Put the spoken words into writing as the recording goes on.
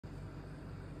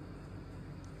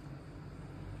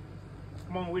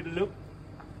Come on with the loop.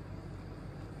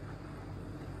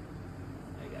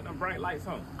 They got them bright lights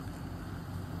on.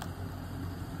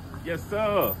 Yes,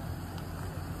 sir.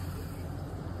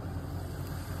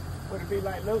 What it be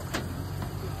like, Luke?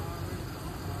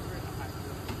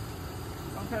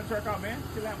 Don't turn the truck off, man.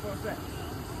 Chill out for a second.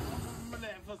 I'm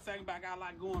relaxing for a second, but I got a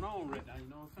lot going on right now, you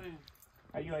know what I'm saying?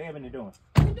 How you and Evan doing?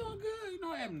 You doing good. You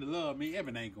know Evan to love me.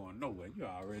 Evan ain't going nowhere. You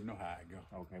already know how I go.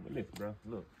 Okay, but listen, bro.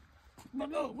 Look.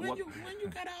 But look, when you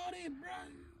got all that, bro?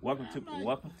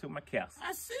 Welcome to my castle.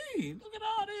 I see. Look at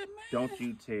all that, man. Don't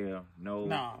you tell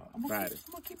nobody. I'm gonna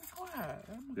keep it quiet.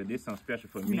 Cause this something special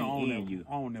for me and you.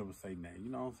 I don't never say that.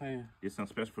 You know what I'm saying? This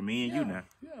something special for me and you now.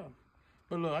 Yeah.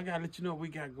 But look, I gotta let you know what we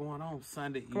got going on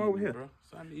Sunday evening, over here, bro.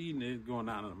 Sunday evening is going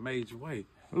down in a major way.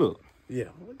 Look. Yeah.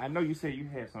 I know you said you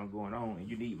had something going on and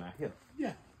you need my help.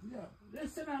 Yeah.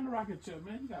 Let's sit down in the rocking chair,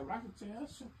 man. You got a rocking chair.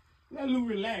 Let Lou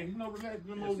relax. You know, relax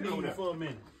for a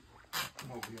minute.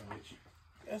 I'm over here with you.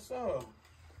 Yes, sir.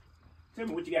 Tell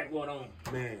me what you got going on.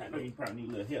 Man, I know you probably need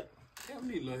a little help. Yeah, we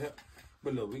need a little help.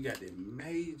 But look, we got this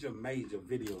major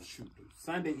video shoot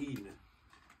Sunday evening.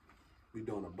 We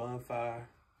doing a bonfire.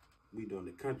 We doing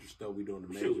the country stuff. We doing the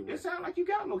major. Shoot, it sounds like you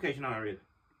got a location already.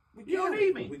 You don't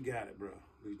need me. We got it, bro.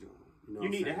 We doing. You know you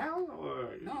need a house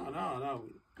or no.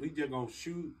 We just gonna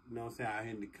shoot, you know what I'm saying, out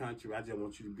here in the country. I just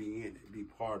want you to be in it, be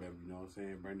part of it, you know what I'm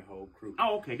saying, bring the whole crew.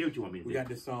 Oh, okay, that's what you want me to do. We got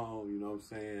this song, you know what I'm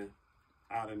saying,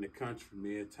 out in the country,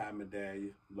 me and Ty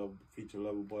Medallion, feature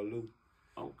Loverboylew.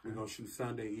 Okay. We're gonna shoot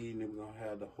Sunday evening, we're gonna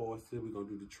have the horses, we're gonna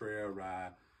do the trail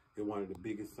ride. It's one of the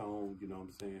biggest songs, you know what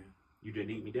I'm saying. You just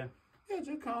need me there? Yeah,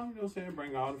 just come, you know what I'm saying,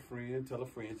 bring all the friends, tell a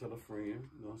friend, you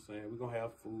know what I'm saying. We're gonna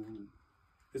have food.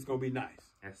 It's gonna be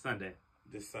nice. That's Sunday.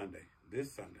 This Sunday.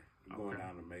 We're going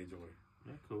down a major way.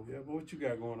 That's cool. Yeah, but what you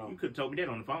got going on? You could have told me that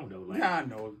on the phone though. Like, yeah, I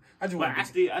know. I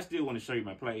still want to show you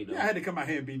my play though. Yeah, I had to come out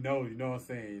here and be nosy, you know what I'm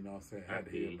saying? I had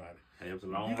to hear about it. Hey, it was a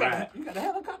long ride. You got a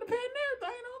helicopter pad and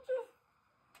everything,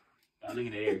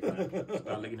 don't you?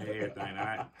 Start looking at everything, all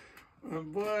right?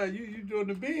 Boy, you doing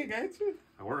the big, ain't you?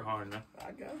 I work hard enough.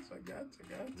 I got you.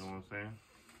 You know what I'm saying?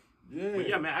 Yeah. But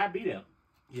yeah, man, I'll be there.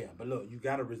 Yeah, but look, you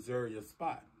got to reserve your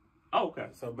spot. Oh, okay.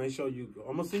 So make sure you go.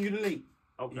 I'm going to send you the link.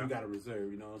 Okay. You got to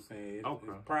reserve, you know what I'm saying?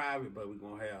 It's private, but we're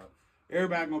going to have,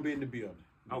 everybody going to be in the building.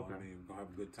 You know what I mean? We're going to have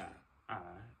a good time. All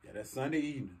right. Yeah, that's Sunday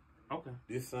evening. Okay.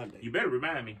 This Sunday. You better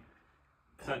remind me.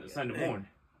 Sunday morning.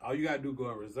 All you got to do is go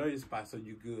and reserve your spot so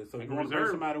you good. So if you want to bring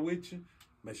somebody with you,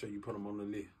 make sure you put them on the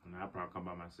list. I'll probably come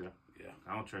by myself. Yeah.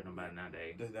 I don't trust nobody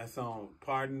nowadays. That song,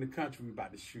 Party in the Country, we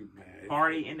about to shoot, man.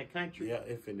 Party in the Country? Yeah,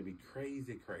 it's finna be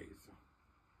crazy.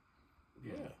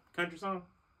 Yeah. Country song?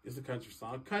 It's a country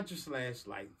song. Country /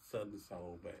 like Southern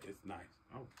soul, but it's nice.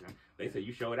 Okay. They say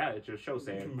you showed out at your show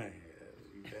Saturday. Man,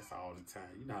 that's all the time.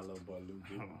 You know how Loverboylew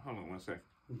do. Hold on 1 second.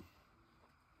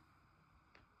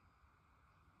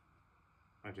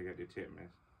 I just got the text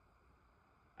message.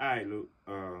 All right, Luke.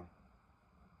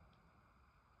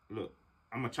 Look,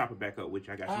 I'm gonna chop it back up with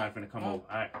you. I got somebody finna come over.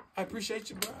 All right. I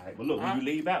appreciate you, bro. All right, but look, when you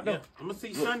leave out, though, I'm gonna see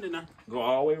you Sunday now. Go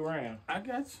all the way around. I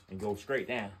got you. And go straight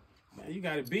down. Man, you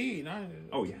got it big.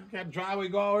 Oh, yeah. You got the driveway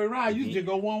go all the way around. You just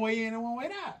go one way in and one way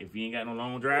out. If you ain't got no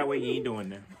long driveway, you ain't doing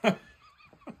that.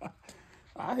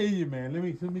 I hear you, man. Let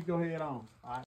me go ahead on. All right.